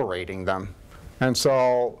separating them. And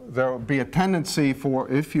so there will be a tendency for,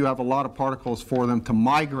 if you have a lot of particles, for them to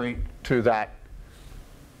migrate to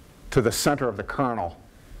the center of the kernel,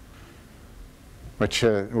 which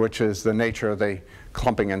is the nature of the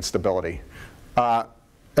clumping instability.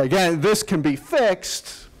 Again, this can be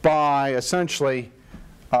fixed by essentially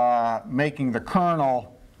making the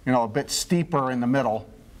kernel, a bit steeper in the middle.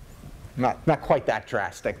 Not quite that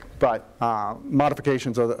drastic, but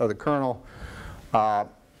modifications of the kernel.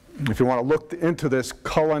 If you want to look into this,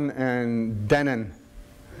 Cullen and Denon,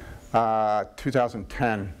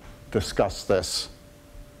 2010, discussed this.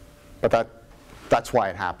 But that's why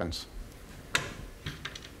it happens. So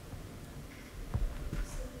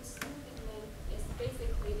the smoothing length is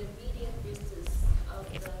basically the median distance of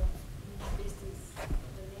the distance of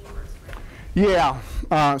the neighbors, right?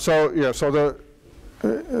 Yeah. So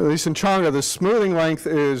at least in Changa, the smoothing length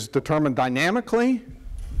is determined dynamically,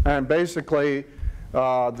 and basically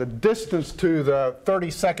the distance to the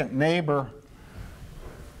 32nd neighbor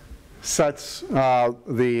sets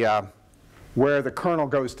where the kernel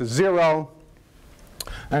goes to 0,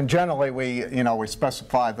 and generally we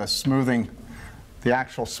specify the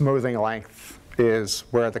actual smoothing length is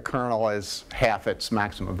where the kernel is half its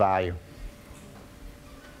maximum value.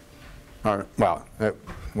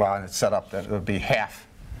 It's set up that it would be half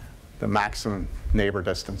the maximum neighbor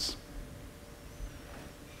distance.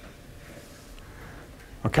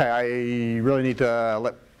 Okay, I really need to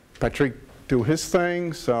let Patrick do his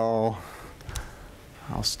thing, so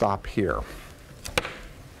I'll stop here.